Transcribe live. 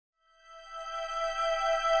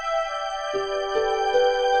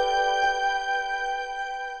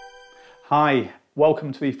Hi,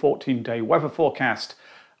 welcome to the 14-day weather forecast.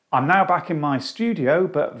 I'm now back in my studio,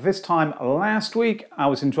 but this time last week I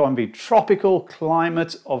was enjoying the tropical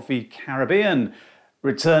climate of the Caribbean.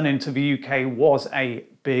 Returning to the UK was a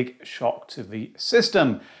big shock to the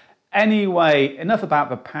system. Anyway, enough about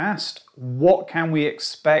the past. What can we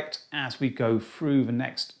expect as we go through the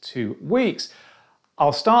next 2 weeks?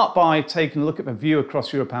 I'll start by taking a look at the view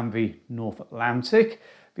across Europe and the North Atlantic.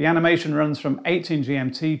 The animation runs from 18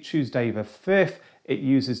 GMT, Tuesday the 5th. It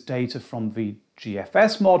uses data from the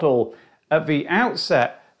GFS model. At the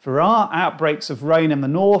outset, there are outbreaks of rain in the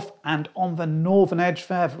north, and on the northern edge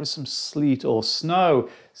there is some sleet or snow.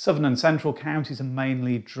 Southern and central counties are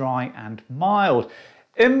mainly dry and mild.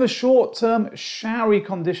 In the short term, showery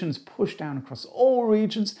conditions push down across all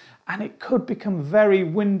regions, and it could become very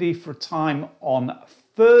windy for a time on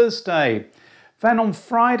Thursday. Then on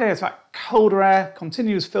Friday, as that colder air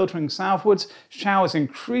continues filtering southwards, showers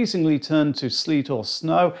increasingly turn to sleet or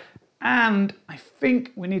snow. And I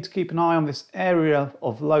think we need to keep an eye on this area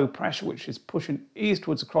of low pressure, which is pushing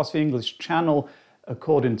eastwards across the English Channel,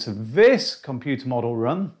 according to this computer model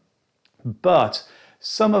run. But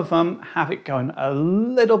some of them have it going a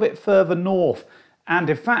little bit further north.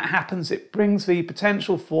 And if that happens, it brings the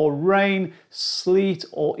potential for rain, sleet,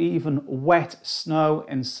 or even wet snow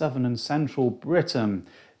in southern and central Britain.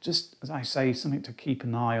 Just, as I say, something to keep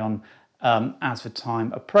an eye on as the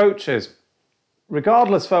time approaches.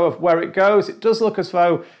 Regardless, though, of where it goes, it does look as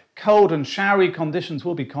though cold and showery conditions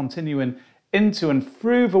will be continuing into and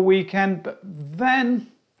through the weekend, but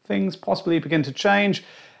then things possibly begin to change.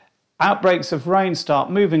 Outbreaks of rain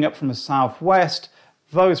start moving up from the southwest.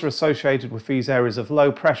 Those are associated with these areas of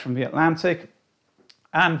low pressure from the Atlantic,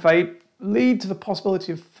 and they lead to the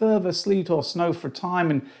possibility of further sleet or snow for a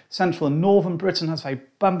time in central and northern Britain as they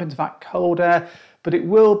bump into that cold air, but it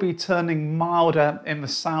will be turning milder in the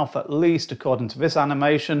south at least, according to this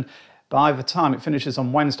animation. By the time it finishes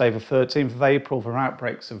on Wednesday the 13th of April, there are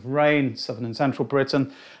outbreaks of rain in southern and central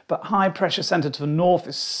Britain, but high pressure centre to the north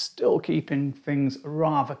is still keeping things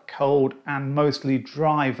rather cold and mostly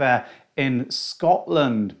dry there in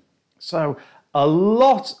Scotland. So a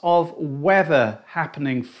lot of weather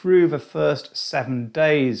happening through the first 7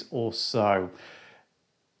 days or so.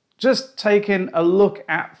 Just taking a look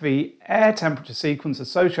at the air temperature sequence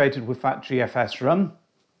associated with that GFS run.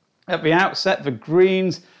 At the outset, the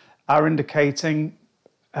greens are indicating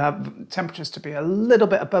temperatures to be a little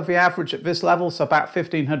bit above the average at this level, so about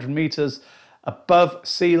 1,500 metres above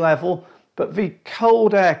sea level. But the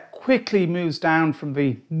cold air quickly moves down from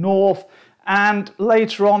the north, and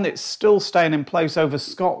later on it's still staying in place over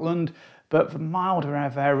Scotland, but the milder air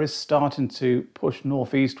there is starting to push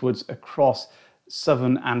northeastwards across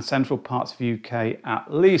southern and central parts of the UK at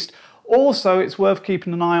least. Also, it's worth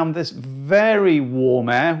keeping an eye on this very warm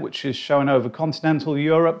air, which is showing over continental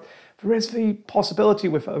Europe. There is the possibility,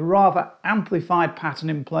 with a rather amplified pattern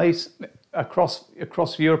in place across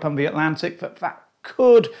Europe and the Atlantic, that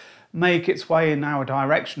could make its way in our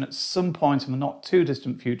direction at some point in the not too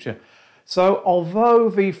distant future. So although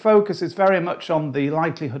the focus is very much on the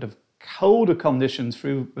likelihood of colder conditions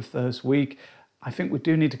through the first week, I think we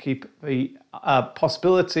do need to keep the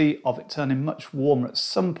possibility of it turning much warmer at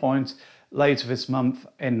some point later this month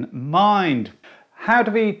in mind. How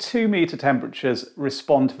do the 2 metre temperatures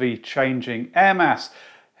respond to the changing air mass?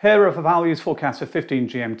 Here are the values forecast for 15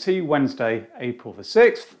 GMT, Wednesday, April the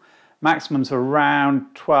 6th. Maximums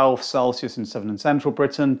around 12 Celsius in southern and central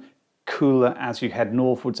Britain, cooler as you head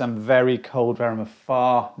northwards, and very cold there in the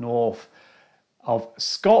far north of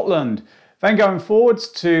Scotland. Then going forwards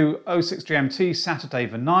to 06 GMT, Saturday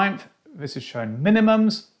the 9th, this is showing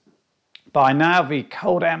minimums. By now, the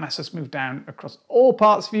cold air mass has moved down across all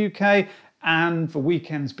parts of the UK, and the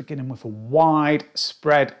weekend's beginning with a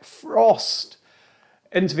widespread frost.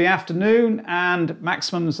 Into the afternoon, and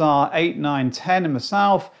maximums are 8, 9, 10 in the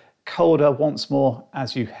south. Colder once more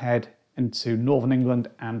as you head into northern England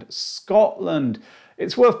and Scotland.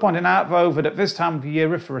 It's worth pointing out, though, that at this time of the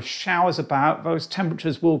year, if there are showers about, those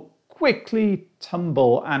temperatures will quickly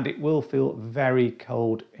tumble and it will feel very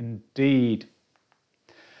cold indeed.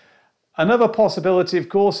 Another possibility, of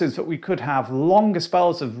course, is that we could have longer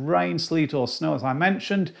spells of rain, sleet or snow, as I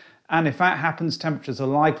mentioned, and if that happens, temperatures are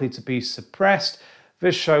likely to be suppressed.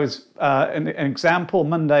 This shows an example,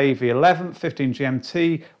 Monday the 11th, 15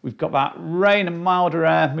 GMT. We've got that rain and milder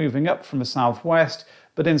air moving up from the southwest,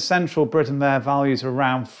 but in central Britain their values are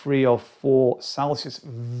around 3 or 4 Celsius.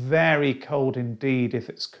 Very cold indeed if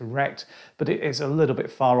it's correct, but it is a little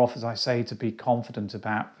bit far off, as I say, to be confident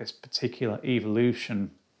about this particular evolution.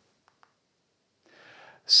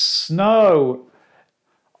 Snow.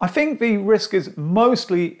 I think the risk is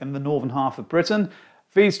mostly in the northern half of Britain.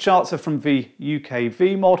 These charts are from the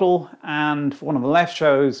UKV model, and the one on the left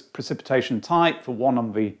shows precipitation type, the one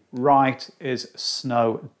on the right is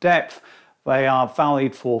snow depth. They are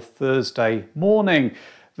valid for Thursday morning.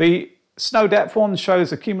 The snow depth one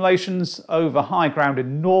shows accumulations over high ground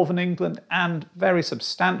in northern England and very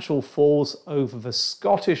substantial falls over the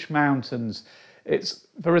Scottish mountains.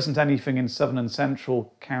 There isn't anything in southern and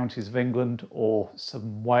central counties of England or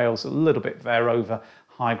southern Wales, a little bit there over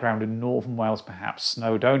high ground in northern Wales, perhaps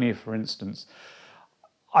Snowdonia, for instance.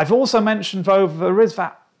 I've also mentioned, though, there is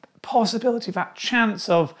that possibility, that chance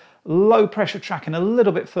of low pressure tracking a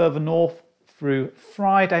little bit further north through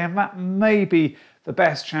Friday, and that may be the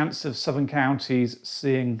best chance of southern counties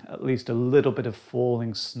seeing at least a little bit of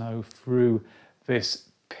falling snow through this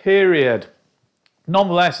period.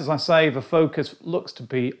 Nonetheless, as I say, the focus looks to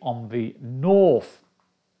be on the north.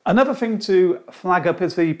 Another thing to flag up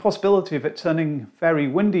is the possibility of it turning very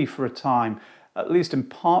windy for a time, at least in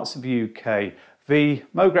parts of the UK. The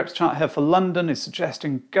MOGREPS chart here for London is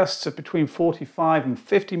suggesting gusts of between 45 and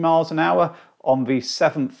 50 miles an hour on the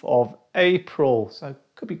 7th of April, so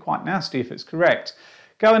could be quite nasty if it's correct.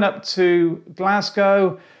 Going up to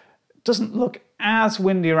Glasgow, doesn't look as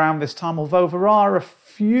windy around this time, although there are a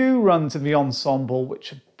few runs in the ensemble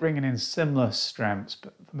which are bringing in similar strengths,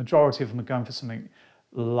 but the majority of them are going for something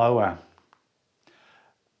lower.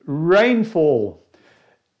 Rainfall.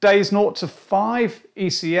 Days 0 to 5,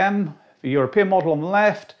 ECM, the European model on the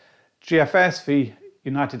left, GFS, the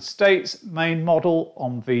United States main model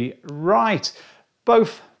on the right.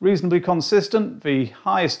 Both reasonably consistent, the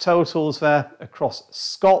highest totals there across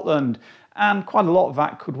Scotland, and quite a lot of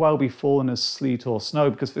that could well be fallen as sleet or snow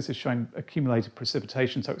because this is showing accumulated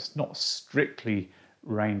precipitation, so it's not strictly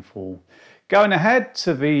rainfall. Going ahead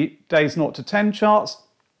to the days 0 to 10 charts,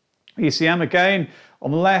 ECM again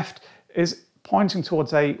on the left is pointing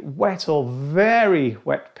towards a wet or very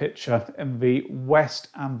wet picture in the west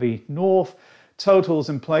and the north. Totals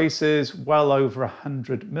in places well over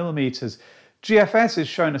 100 millimetres. GFS is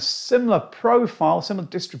showing a similar profile, similar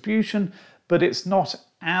distribution, but it's not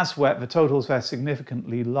as wet. The totals are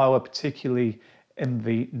significantly lower, particularly in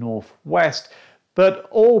the northwest. But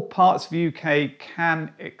all parts of the UK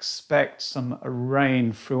can expect some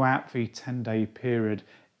rain throughout the 10-day period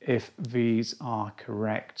if these are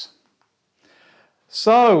correct.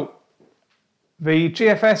 So the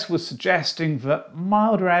GFS was suggesting that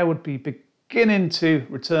milder air would be beginning to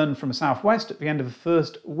return from the southwest at the end of the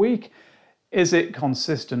first week. Is it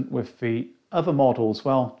consistent with the other models?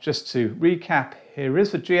 Well, just to recap, here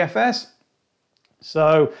is the GFS.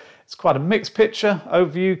 So it's quite a mixed picture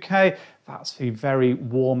over the UK. That's the very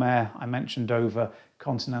warm air I mentioned over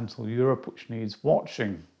continental Europe, which needs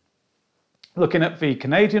watching. Looking at the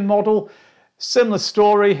Canadian model, similar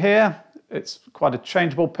story here. It's quite a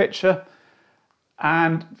changeable picture.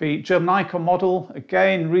 And the German ICON model,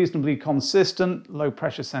 again, reasonably consistent, low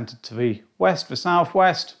pressure centred to the west, the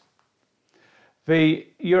southwest. The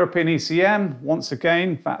European ECM, once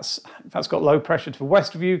again, that's got low pressure to the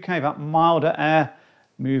west of the UK, that milder air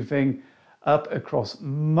moving up across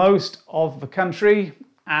most of the country.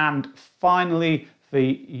 And finally,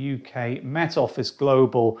 the UK Met Office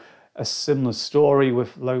Global, a similar story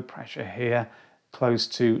with low pressure here close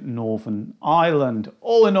to Northern Ireland.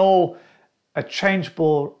 All in all, a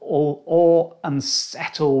changeable or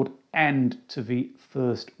unsettled end to the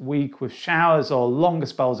first week with showers or longer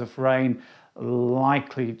spells of rain,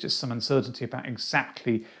 likely just some uncertainty about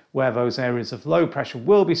exactly where those areas of low pressure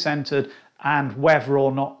will be centred and whether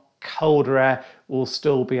or not colder air will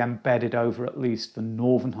still be embedded over at least the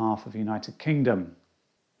northern half of the United Kingdom.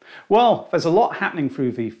 Well, there's a lot happening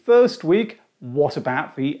through the first week. What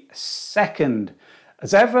about the second?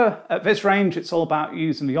 As ever, at this range, it's all about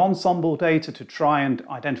using the ensemble data to try and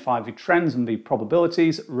identify the trends and the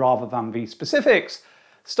probabilities rather than the specifics.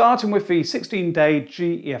 Starting with the 16-day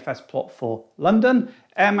GEFS plot for London,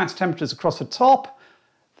 air mass temperatures across the top.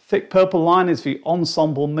 Thick purple line is the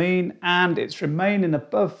ensemble mean, and it's remaining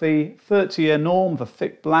above the 30-year norm, the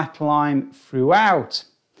thick black line, throughout.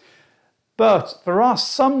 But there are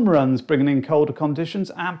some runs bringing in colder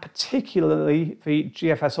conditions, and particularly the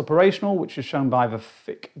GFS operational, which is shown by the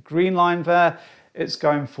thick green line there. It's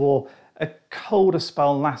going for a colder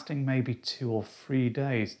spell lasting maybe 2 or 3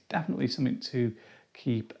 days. Definitely something to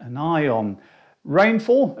keep an eye on.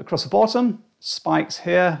 Rainfall across the bottom, spikes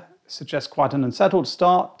here, suggests quite an unsettled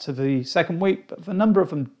start to the second week, but the number of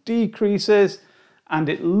them decreases, and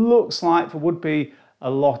it looks like there would be a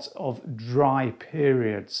lot of dry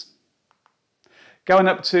periods. Going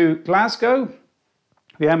up to Glasgow,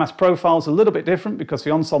 The air mass profile is a little bit different because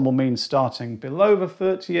the ensemble mean starting below the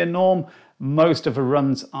 30-year norm. Most of the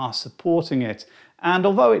runs are supporting it. And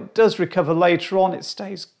although it does recover later on, it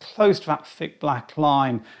stays close to that thick black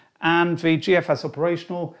line. And the GFS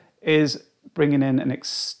operational is bringing in an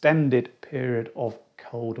extended period of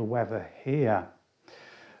colder weather here.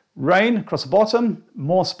 Rain across the bottom,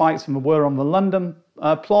 more spikes than there were on the London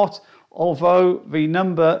plot, although the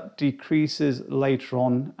number decreases later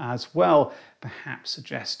on as well, perhaps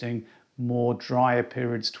suggesting more drier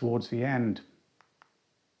periods towards the end.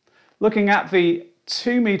 Looking at the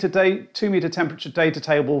 2 metre temperature data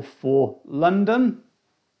table for London,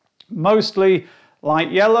 mostly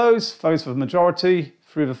light yellows, those for the majority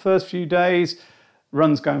through the first few days,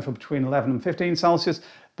 runs going for between 11 and 15 Celsius,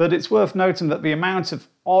 but it's worth noting that the amount of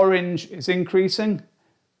orange is increasing,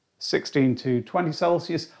 16 to 20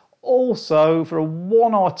 Celsius. Also, for a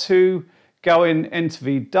 1 or 2 going into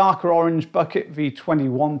the darker orange bucket, the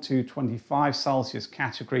 21 to 25 Celsius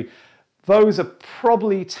category. Those are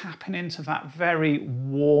probably tapping into that very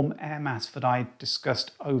warm air mass that I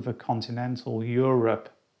discussed over continental Europe.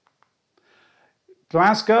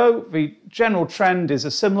 Glasgow, the general trend is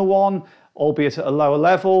a similar one, albeit at a lower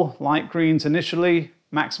level. Light greens initially,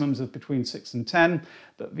 maximums of between 6 and 10,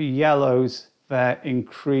 but the yellows there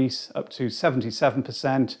increase up to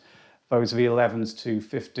 77%. Those are the 11s to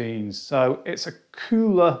 15s. So it's a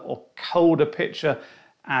cooler or colder picture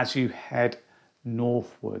as you head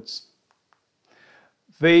northwards.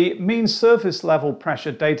 The mean surface level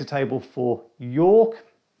pressure data table for York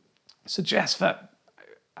suggests that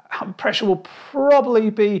pressure will probably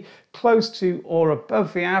be close to or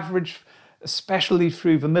above the average, especially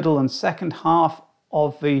through the middle and second half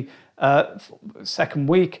of the second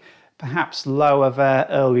week, perhaps lower there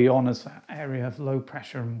early on as that area of low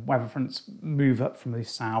pressure and weather fronts move up from the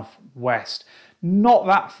southwest. Not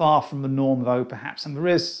that far from the norm though, perhaps, and there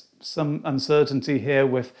is some uncertainty here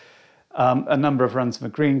with a number of runs in the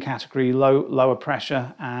green category, lower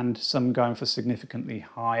pressure, and some going for significantly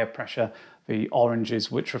higher pressure, the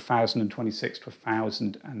oranges, which are 1,026 to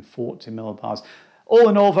 1,040 millibars. All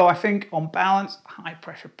in all, though, I think on balance, high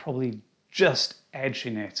pressure probably just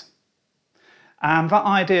edging it. And that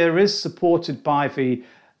idea is supported by the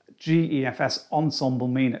GEFS ensemble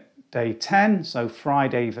mean at day 10, so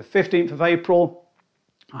Friday the 15th of April.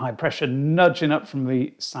 High pressure nudging up from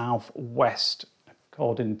the southwest,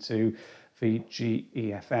 according to the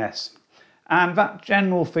GEFS. And that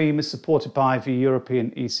general theme is supported by the European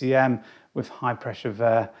ECM, with high pressure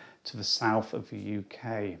there to the south of the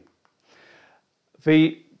UK.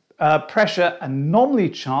 The pressure anomaly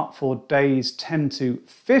chart for days 10 to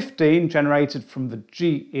 15, generated from the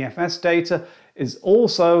GEFS data, is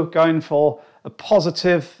also going for a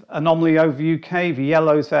positive anomaly over the UK. The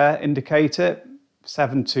yellows there indicate it,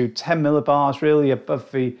 7 to 10 millibars, really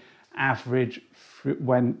above the average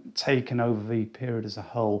when taken over the period as a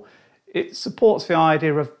whole. It supports the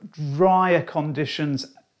idea of drier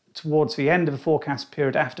conditions towards the end of the forecast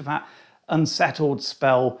period after that unsettled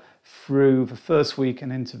spell through the first week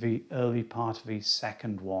and into the early part of the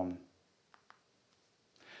second one.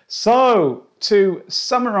 So, to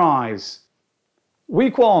summarise,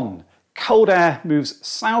 week 1, cold air moves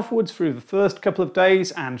southwards through the first couple of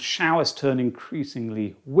days and showers turn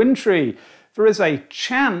increasingly wintry. There is a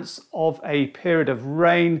chance of a period of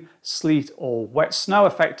rain, sleet or wet snow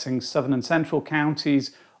affecting southern and central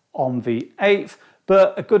counties on the 8th,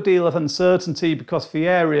 but a good deal of uncertainty because the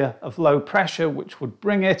area of low pressure which would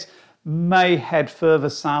bring it may head further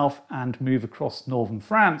south and move across northern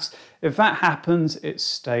France. If that happens, it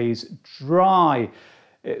stays dry.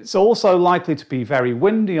 It's also likely to be very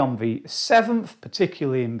windy on the 7th,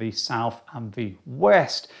 particularly in the south and the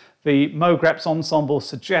west. The MOGREPS ensemble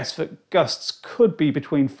suggests that gusts could be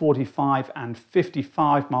between 45 and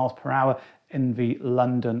 55 miles per hour in the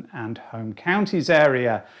London and home counties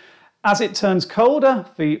area. As it turns colder,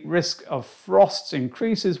 the risk of frosts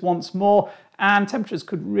increases once more, and temperatures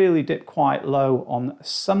could really dip quite low on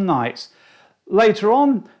some nights. Later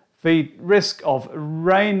on, the risk of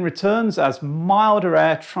rain returns as milder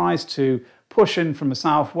air tries to push in from the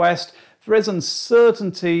southwest. There is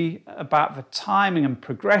uncertainty about the timing and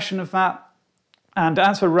progression of that, and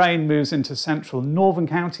as the rain moves into central and northern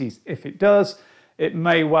counties, if it does, it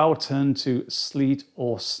may well turn to sleet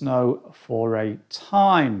or snow for a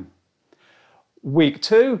time. Week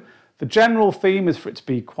 2, the general theme is for it to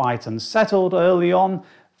be quite unsettled early on.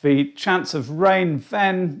 The chance of rain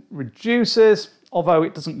then reduces, although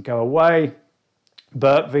it doesn't go away,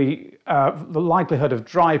 but the likelihood of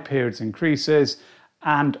dry periods increases,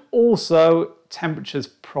 and also temperatures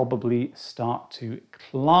probably start to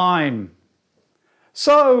climb.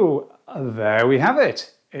 So, there we have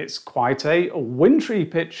it. It's quite a wintry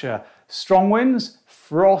picture. Strong winds,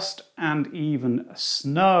 frost and even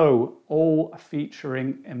snow, all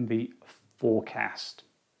featuring in the forecast.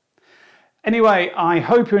 Anyway, I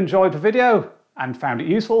hope you enjoyed the video and found it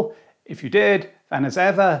useful. If you did, then as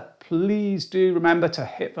ever, please do remember to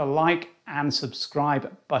hit the like and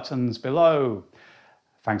subscribe buttons below.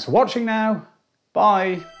 Thanks for watching now.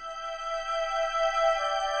 Bye.